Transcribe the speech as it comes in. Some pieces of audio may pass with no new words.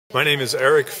My name is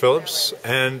Eric Phillips,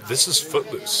 and this is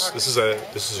Footloose. This is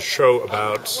a show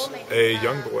about a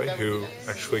young boy who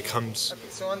actually comes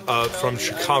from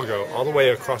Chicago all the way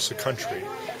across the country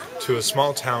to a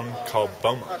small town called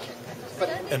Beaumont.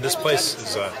 And this place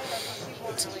is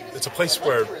it's a place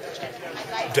where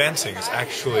dancing is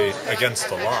actually against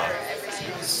the law.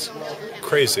 It's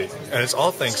crazy, and it's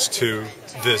all thanks to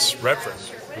this reverend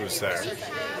who's there,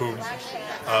 who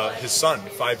his son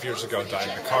 5 years ago died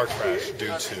in a car crash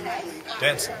due to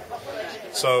dancing.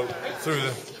 So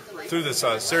through this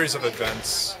series of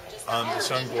events, this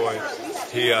young boy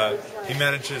he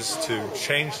manages to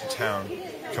change the town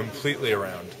completely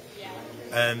around,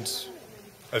 and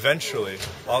eventually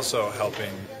also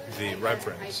helping the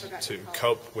reverend to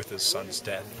cope with his son's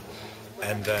death,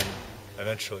 and then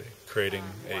eventually creating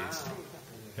a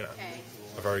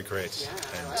very great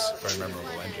and very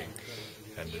memorable ending.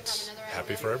 And it's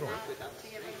happy for everyone.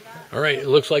 All right, it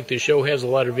looks like the show has a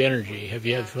lot of energy. Have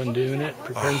you had fun doing it,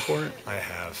 preparing for it? I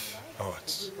have. Oh,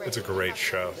 it's a great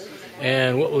show.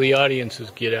 And what will the audiences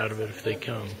get out of it if they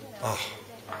come? Oh,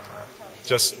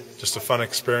 just a fun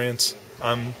experience.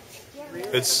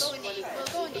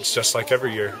 It's just like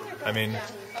every year. I mean,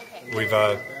 we've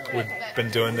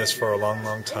been doing this for a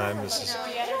long time. This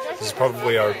is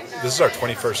probably our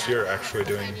 21st year actually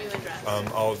doing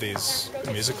all of these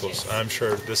musicals. I'm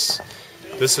sure this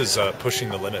is pushing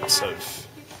the limits of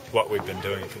what we've been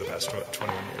doing for the past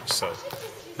 21 years. So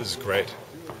this is great.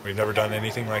 We've never done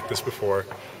anything like this before,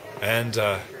 and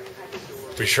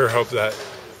we sure hope that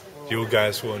you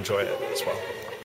guys will enjoy it as well.